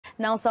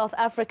Now, South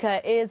Africa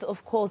is,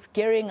 of course,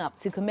 gearing up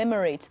to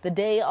commemorate the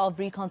Day of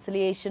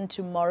Reconciliation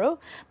tomorrow.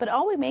 But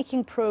are we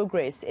making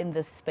progress in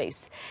this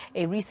space?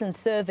 A recent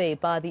survey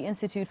by the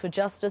Institute for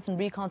Justice and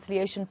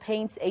Reconciliation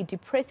paints a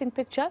depressing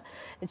picture.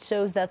 It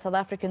shows that South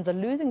Africans are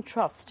losing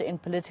trust in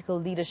political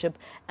leadership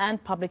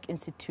and public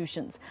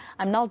institutions.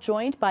 I'm now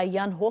joined by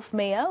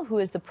Hofmeyr, who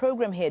is the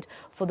program head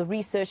for the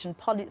research and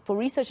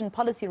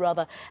policy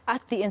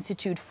at the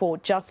Institute for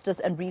Justice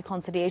and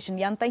Reconciliation.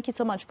 Jan, thank you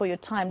so much for your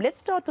time. Let's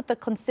start with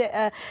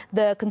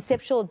the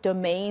conceptual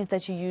domains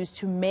that you use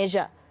to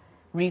measure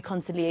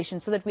reconciliation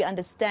so that we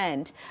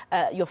understand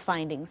your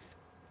findings.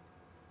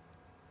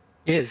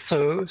 Yes,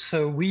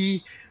 so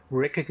we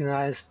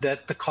recognize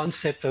that the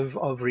concept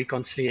of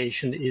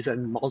reconciliation is a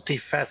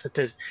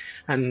multifaceted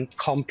and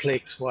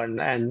complex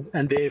one,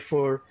 and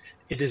therefore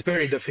it is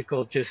very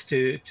difficult just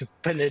to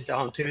pin it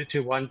down to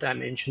one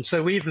dimension.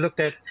 So we've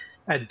looked at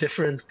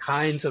different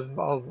kinds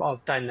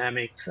of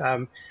dynamics,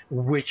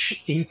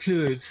 which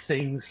includes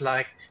things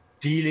like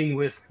dealing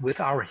with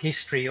our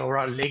history or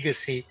our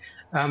legacy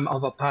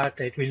of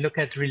apartheid. We look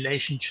at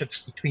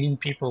relationships between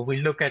people. We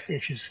look at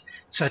issues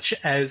such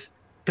as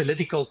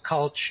political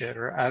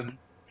culture,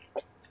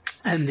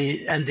 and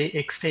the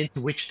extent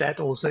to which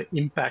that also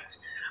impacts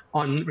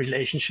on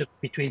relationships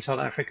between South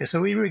Africa. So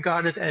we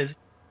regard it as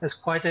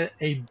quite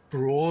a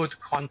broad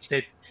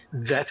concept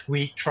that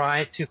we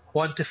try to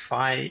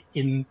quantify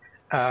in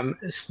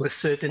with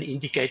certain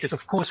indicators.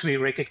 Of course, we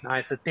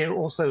recognize that there are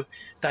also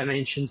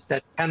dimensions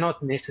that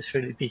cannot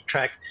necessarily be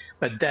tracked,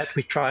 but that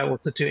we try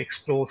also to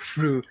explore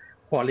through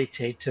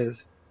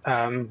qualitative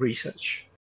research.